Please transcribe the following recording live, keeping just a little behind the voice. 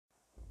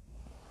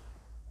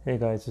Hey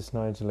guys, it's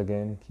Nigel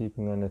again,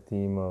 keeping on the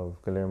theme of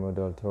Guillermo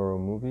del Toro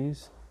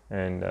movies.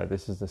 And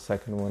this is the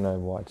second one I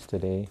watched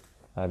today.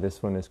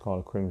 This one is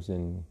called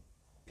Crimson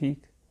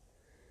Peak.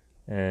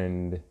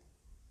 And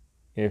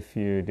if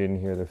you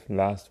didn't hear the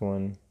last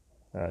one,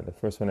 the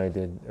first one I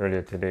did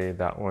earlier today,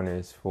 that one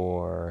is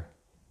for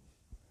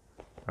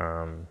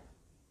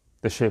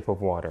The Shape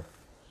of Water.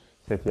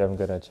 So if you haven't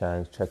got a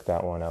chance, check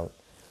that one out.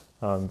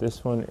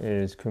 This one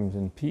is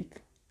Crimson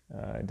Peak,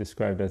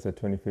 described as a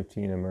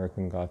 2015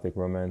 American Gothic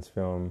romance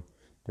film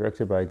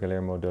directed by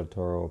Guillermo del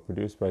Toro,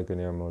 produced by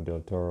Guillermo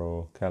del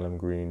Toro, Callum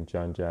Green,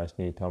 John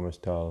Jashney, Thomas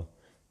Tull,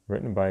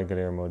 written by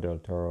Guillermo del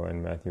Toro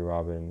and Matthew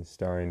Robbins,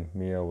 starring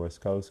Mia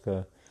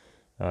Wasikowska,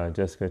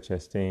 Jessica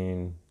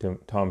Chastain,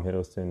 Tom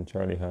Hiddleston,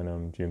 Charlie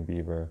Hunnam, Jim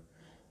Beaver.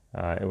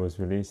 It was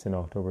released on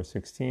October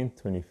 16th,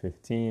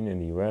 2015 in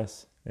the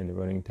US, and the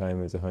running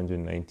time is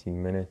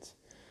 119 minutes,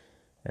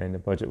 and the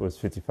budget was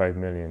 55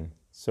 million.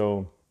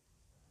 So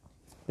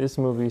this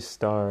movie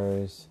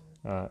stars,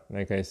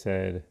 like I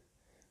said,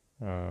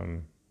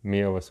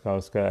 Mia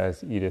Wasikowska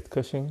as Edith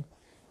Cushing.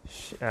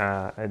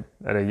 At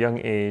a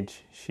young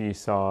age, she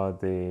saw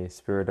the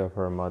spirit of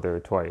her mother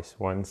twice,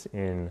 once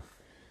in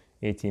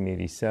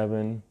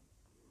 1887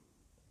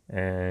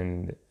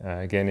 and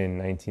again in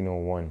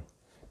 1901.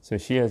 So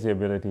she has the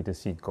ability to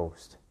see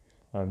ghosts.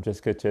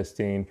 Jessica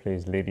Chastain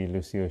plays Lady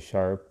Lucille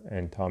Sharp,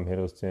 and Tom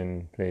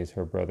Hiddleston plays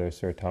her brother,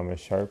 Sir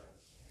Thomas Sharp.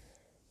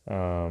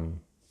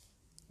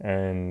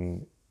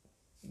 And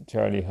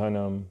Charlie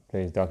Hunnam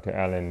plays Dr.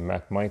 Alan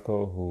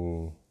McMichael,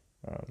 who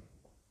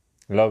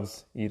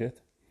loves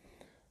Edith.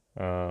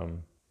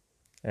 And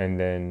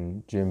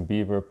then Jim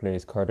Beaver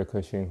plays Carter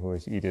Cushing, who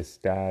is Edith's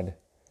dad.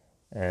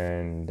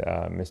 And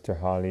Mr.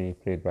 Holly,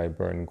 played by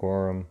Burton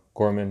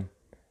Gorman,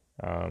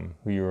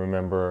 who you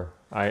remember.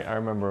 I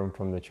remember him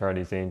from the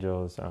Charlie's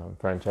Angels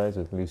franchise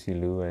with Lucy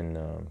Liu and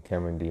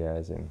Cameron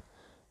Diaz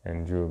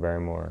and Drew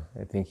Barrymore.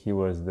 I think he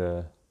was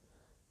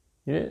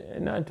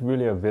not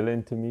really a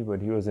villain to me,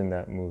 but he was in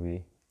that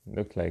movie.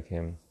 Looked like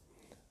him.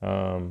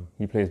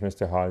 He plays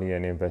Mr. Holly,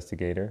 an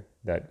investigator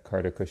that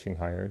Carter Cushing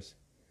hires.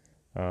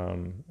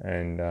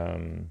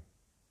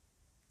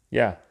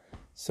 Yeah,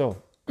 so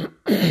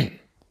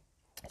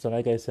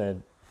like I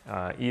said,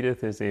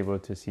 Edith is able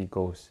to see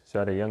ghosts. So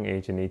at a young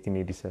age in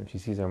 1887, she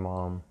sees her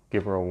mom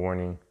give her a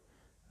warning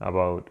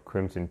about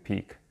Crimson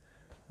Peak.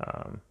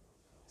 And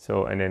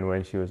then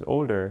when she was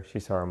older, she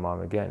saw her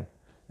mom again,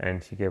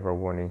 and she gave her a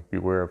warning,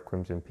 beware of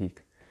Crimson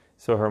Peak.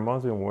 So her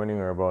mom's been warning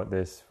her about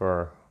this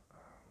for,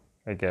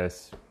 I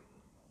guess,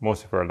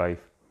 most of her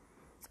life.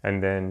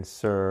 And then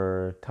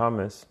Sir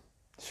Thomas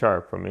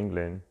Sharp from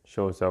England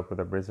shows up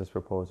with a business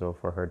proposal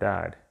for her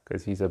dad,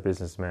 because he's a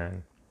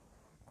businessman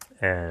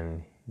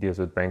and deals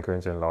with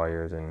bankers and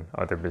lawyers and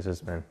other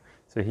businessmen.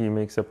 So he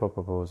makes up a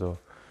proposal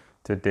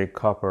to dig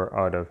copper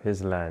out of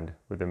his land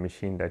with a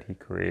machine that he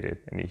created.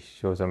 And he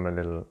shows them a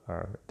little,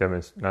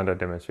 not a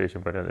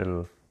demonstration, but a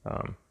little,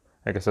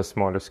 I guess a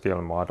smaller scale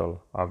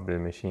model of the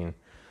machine.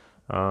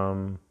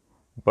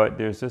 But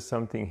there's just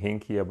something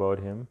hinky about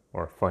him,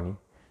 or funny,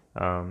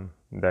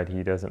 that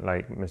he doesn't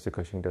like, Mr.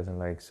 Cushing doesn't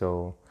like.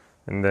 So,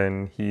 and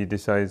then he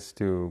decides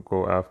to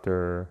go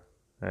after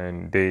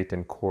and date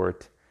and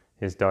court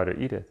his daughter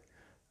Edith,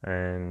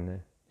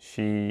 and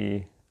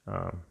she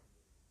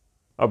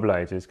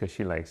obliges because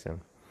she likes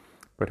him.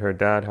 But her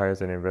dad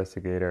hires an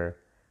investigator,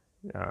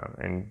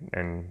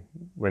 and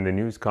when the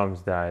news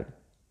comes that,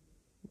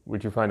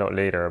 which you find out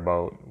later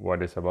about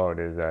what it's about,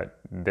 is that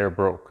they're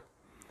broke.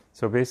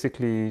 So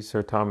basically,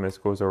 Sir Thomas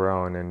goes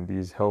around, and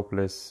these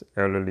helpless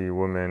elderly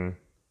women,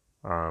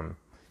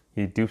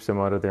 he dupes them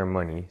out of their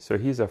money. So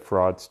he's a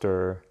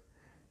fraudster,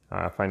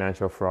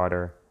 financial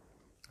frauder.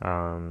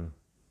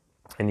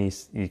 And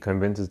he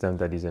convinces them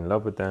that he's in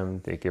love with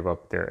them. They give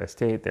up their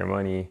estate, their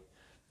money,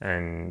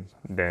 and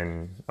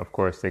then, of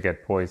course, they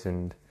get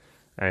poisoned.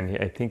 And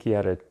I think he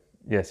had a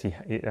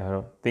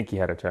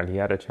child. He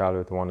had a child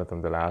with one of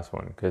them, the last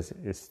one, because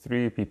it's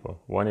three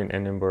people: one in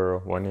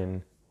Edinburgh, one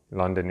in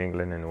London,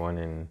 England, and one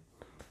in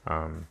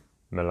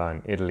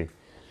Milan, Italy.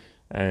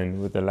 And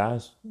with the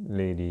last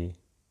lady,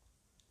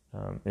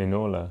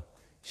 Enola,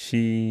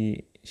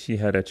 she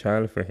had a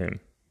child for him,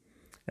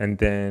 and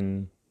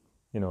then,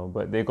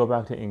 but they go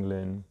back to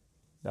England.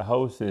 The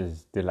house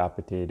is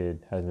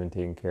dilapidated, has been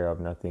taken care of,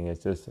 nothing.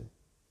 It's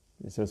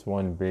just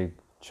one big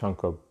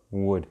chunk of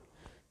wood.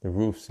 The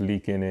roof's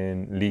leaking,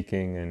 and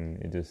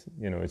it just,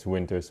 it's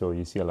winter, so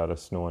you see a lot of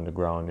snow on the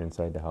ground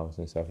inside the house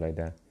and stuff like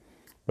that.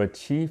 But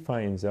she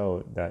finds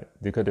out that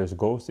because there's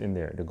ghosts in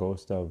there, the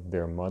ghost of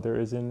their mother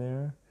is in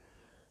there,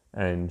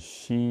 and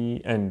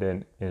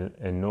then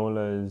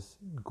Enola's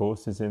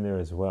ghost is in there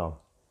as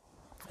well.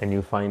 And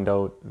you find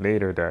out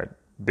later that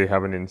they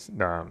have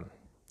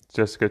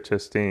Jessica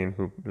Chastain,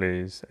 who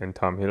plays, and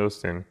Tom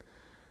Hiddleston,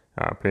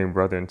 playing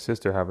brother and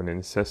sister, have an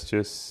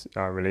incestuous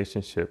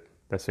relationship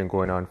that's been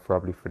going on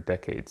probably for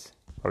decades,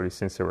 probably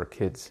since they were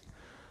kids.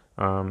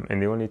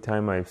 And the only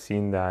time I've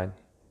seen that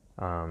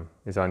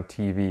is on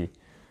TV.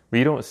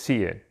 We don't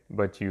see it,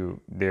 but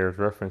there's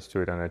reference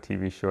to it on a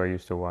TV show I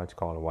used to watch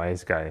called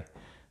Wise Guy.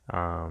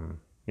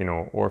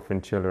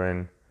 orphan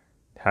children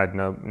had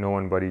no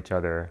one but each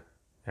other,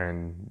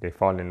 and they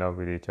fall in love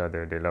with each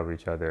other. They love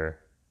each other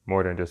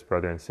more than just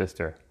brother and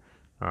sister.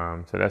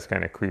 So that's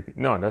kind of creepy.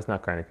 No, that's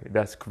not kind of creepy.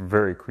 That's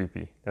very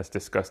creepy. That's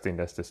disgusting.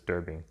 That's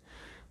disturbing.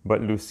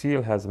 But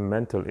Lucille has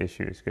mental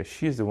issues because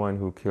she's the one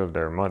who killed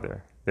their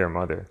mother,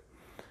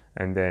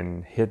 and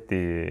then hid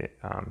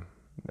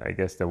I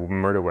guess, the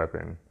murder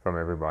weapon from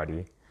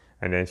everybody.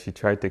 And then she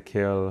tried to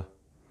kill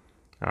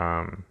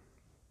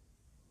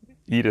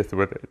Edith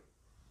with it,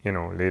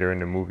 later in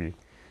the movie.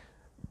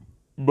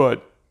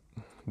 But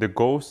the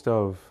ghost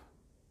of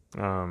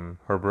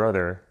her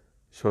brother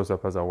shows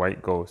up as a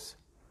white ghost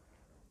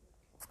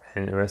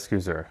and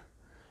rescues her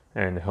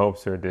and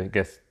helps her to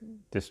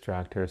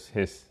distract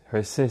his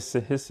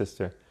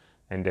sister,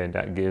 and then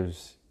that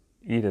gives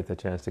Edith a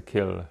chance to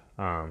kill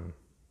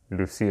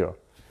Lucille.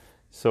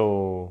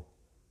 So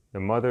the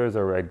mother is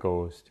a red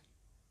ghost,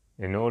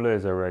 Enola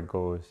is a red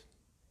ghost,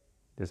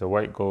 there's a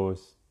white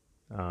ghost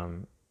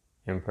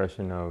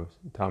impression of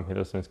Tom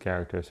Hiddleston's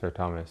character, Sir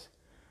Thomas,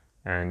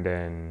 and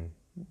then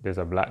there's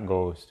a black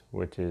ghost,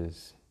 which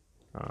is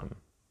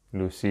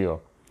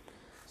Lucille.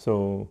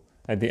 So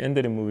at the end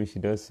of the movie, she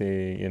does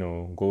say,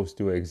 ghosts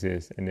do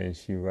exist, and then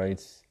she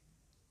writes,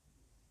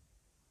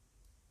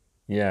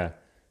 and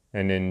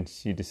then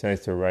she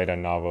decides to write a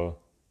novel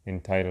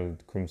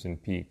entitled Crimson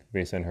Peak,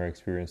 based on her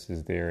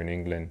experiences there in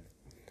England.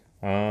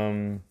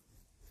 So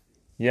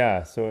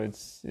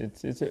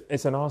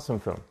it's an awesome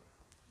film.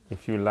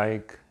 If you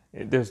like,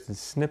 there's the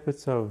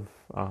snippets of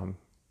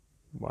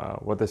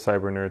what the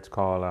cyber nerds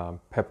call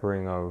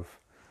peppering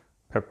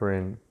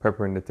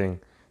the thing.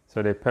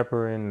 So they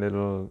pepper in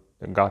little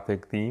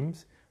gothic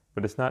themes,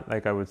 but it's not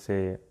like I would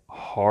say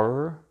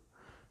horror,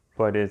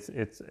 but it's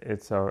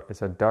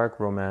a dark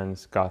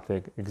romance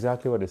gothic.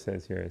 Exactly what it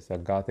says here. It's a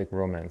gothic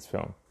romance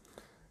film.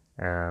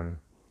 And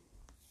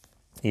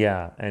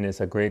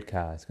it's a great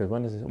cast, because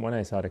when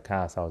I saw the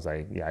cast, I was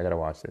like, I gotta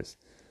watch this.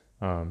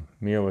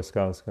 Mia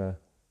Wasikowska,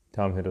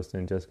 Tom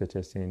Hiddleston, Jessica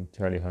Chastain,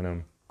 Charlie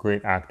Hunnam,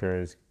 great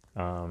actors.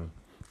 And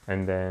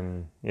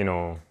then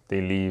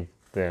they leave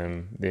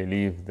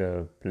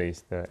the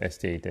place, the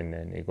estate, and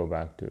then they go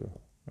back to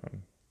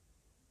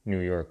New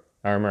York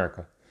or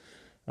America.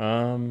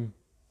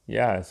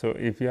 So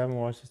if you haven't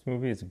watched this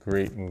movie, it's a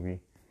great movie.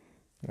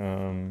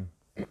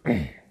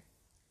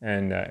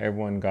 And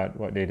everyone got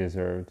what they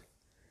deserved.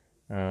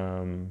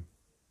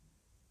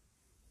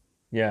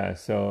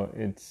 So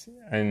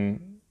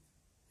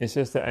it's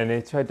just that, and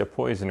they tried to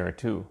poison her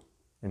too,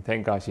 and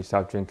thank God she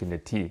stopped drinking the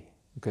tea,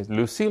 because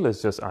Lucille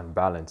is just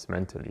unbalanced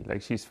mentally,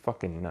 like she's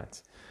fucking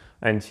nuts,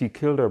 and she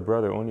killed her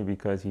brother only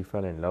because he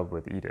fell in love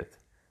with Edith,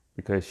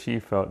 because she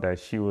felt that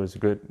she was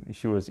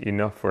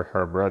enough for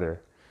her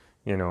brother,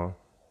 to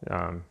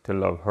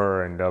love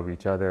her and love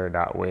each other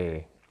that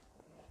way.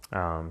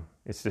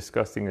 It's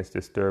disgusting, it's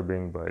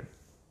disturbing, but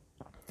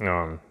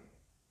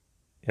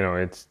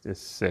it's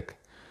sick.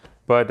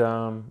 But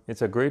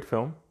it's a great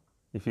film.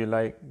 If you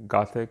like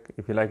gothic,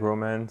 if you like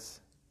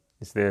romance,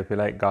 it's there. If you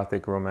like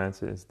gothic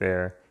romance, it's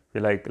there. If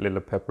you like a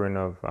little peppering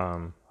of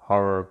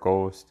horror,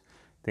 ghost,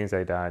 things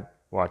like that,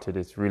 watch it.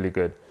 It's really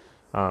good.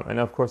 And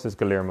of course, it's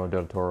Guillermo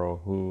del Toro,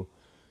 who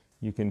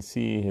you can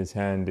see his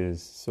hand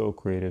is so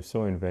creative,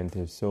 so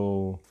inventive,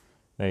 so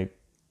he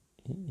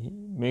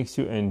makes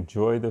you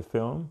enjoy the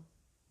film,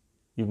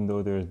 even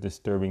though there's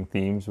disturbing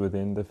themes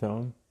within the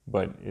film.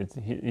 But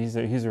he's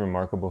a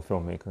remarkable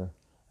filmmaker.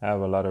 I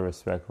have a lot of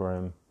respect for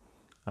him.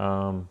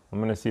 I'm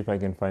going to see if I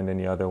can find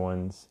any other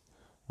ones.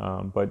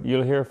 But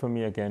you'll hear from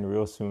me again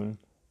real soon.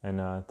 And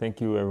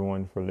thank you,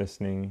 everyone, for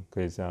listening,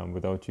 because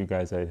without you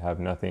guys, I'd have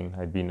nothing.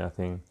 I'd be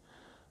nothing.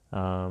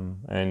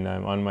 And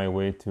I'm on my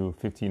way to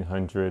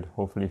 1,500,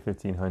 hopefully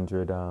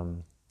 1,500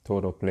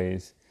 total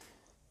plays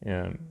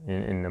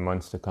in the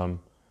months to come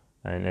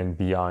and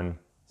beyond.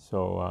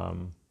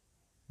 So,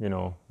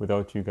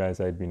 without you guys,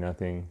 I'd be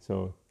nothing.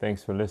 So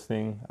thanks for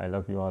listening. I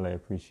love you all. I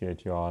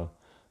appreciate you all.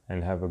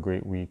 And have a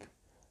great week.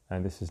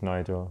 And this is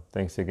Nigel.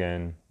 Thanks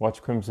again.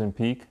 Watch Crimson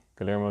Peak,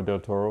 Guillermo del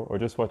Toro, or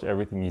just watch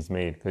everything he's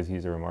made, because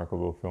he's a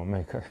remarkable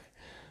filmmaker.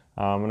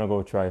 I'm going to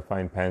go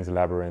find Pan's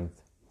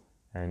Labyrinth.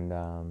 And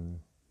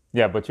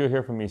but you'll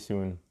hear from me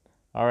soon.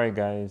 All right,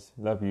 guys.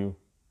 Love you.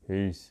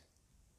 Peace.